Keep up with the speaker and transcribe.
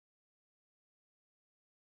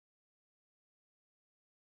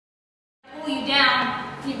down,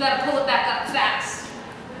 you've got to pull it back up fast.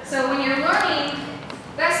 So when you're learning,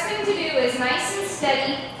 best thing to do is nice and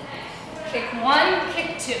steady. Kick one,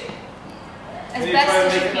 kick two. As best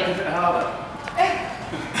as you can.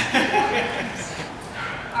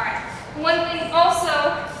 Alright. One thing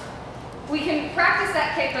also, we can practice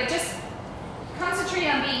that kick, but just concentrate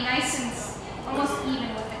on being nice and almost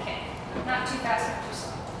even with the kick. Not too fast or too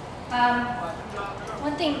slow.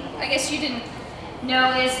 One thing I guess you didn't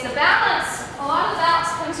know is the balance. A lot of the balance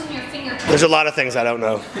comes in your fingertips. There's a lot of things I don't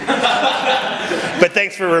know. But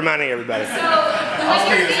thanks for reminding everybody. So when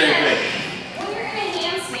you're in a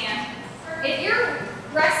handstand, if you're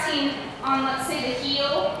resting on, let's say, the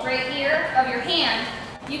heel right here of your hand,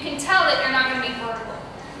 you can tell that you're not going to be vertical.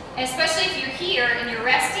 Especially if you're here and you're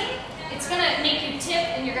resting, it's going to make you tip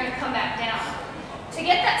and you're going to come back down. To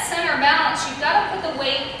get that center balance, you've got to put the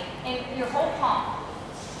weight in your whole palm.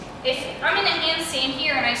 If I'm in a handstand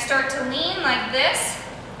here and I start to lean like this,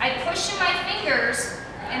 I push in my fingers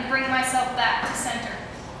and bring myself back to center.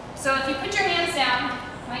 So if you put your hands down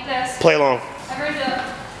like this, play along. Everyone do it.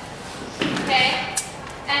 Okay?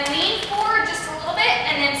 And lean forward just a little bit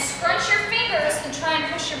and then scrunch your fingers and try and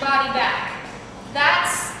push your body back.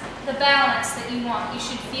 That's the balance that you want. You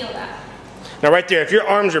should feel that. Now right there, if your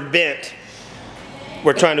arms are bent,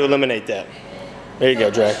 we're trying to eliminate that. There you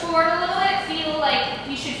go, drag. Push forward a little bit. Feel like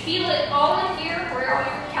you should feel it all in here where all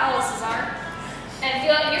your calluses are. And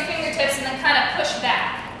feel it in your fingertips and then kind of push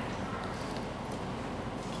back.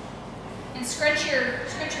 And scrunch your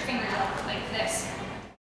fingers up like this.